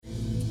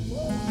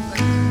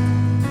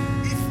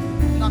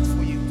If not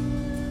for you,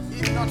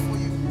 if not for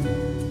you,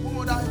 who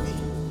would I be?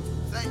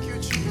 Thank you,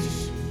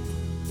 Jesus.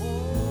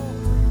 Oh,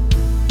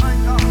 my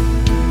God.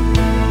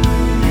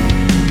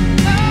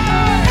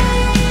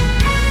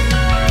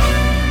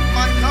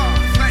 My God,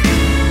 thank you.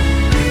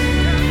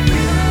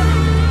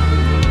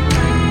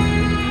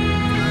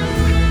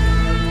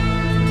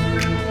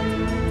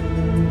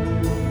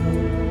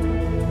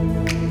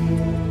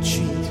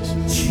 Jesus.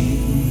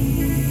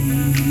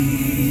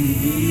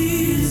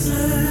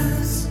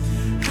 Jesus,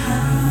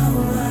 how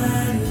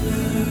I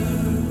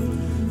love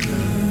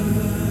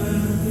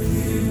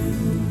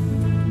you.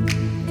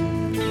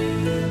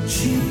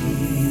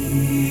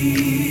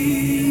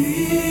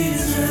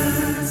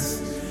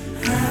 Jesus,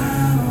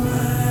 how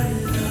I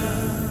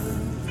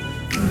love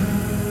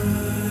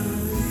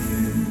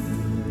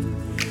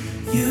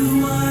you.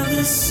 You are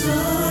the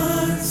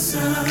source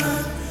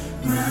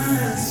of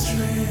my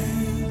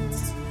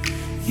strength.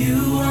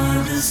 You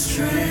are the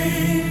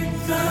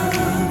strength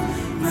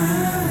of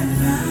my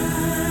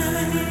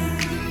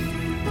life.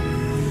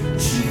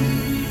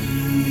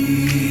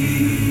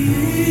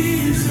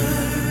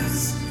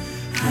 Jesus,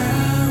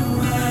 how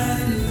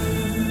I love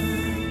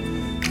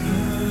you.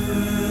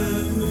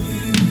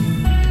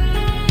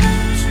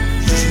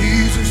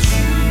 Jesus.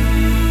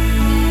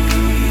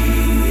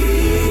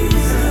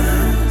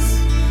 Jesus,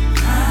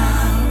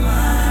 how I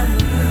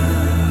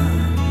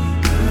love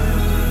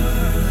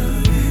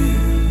you.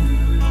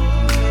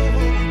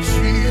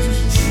 Jesus.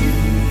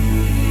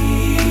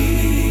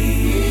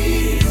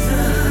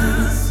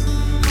 Jesus,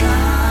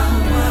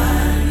 how I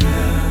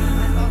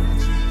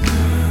love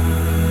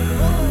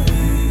you.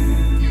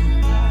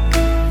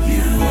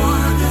 You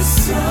are the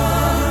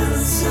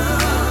source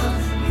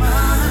of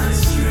my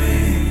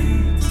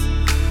strength.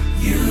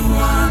 You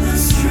are the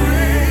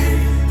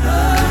strength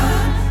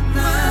of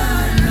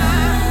my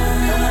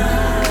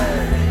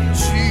life.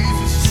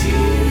 Jesus.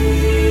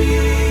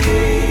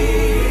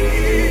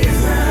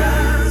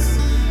 Jesus,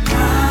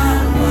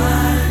 how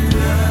I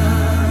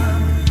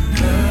love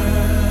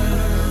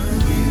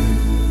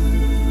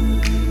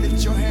you.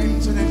 Lift your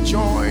hands and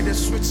enjoy the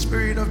sweet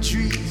spirit of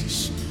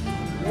Jesus.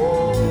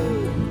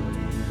 Woo.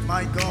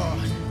 My God.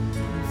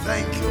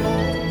 Thank you,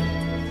 Lord.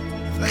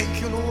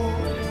 Thank you,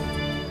 Lord.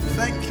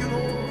 Thank you,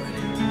 Lord.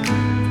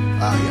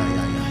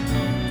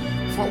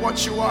 For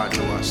what you are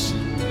to us,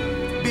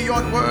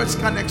 beyond words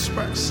can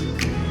express.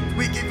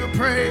 We give you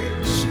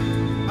praise.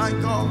 My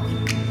God.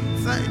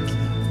 Thank you.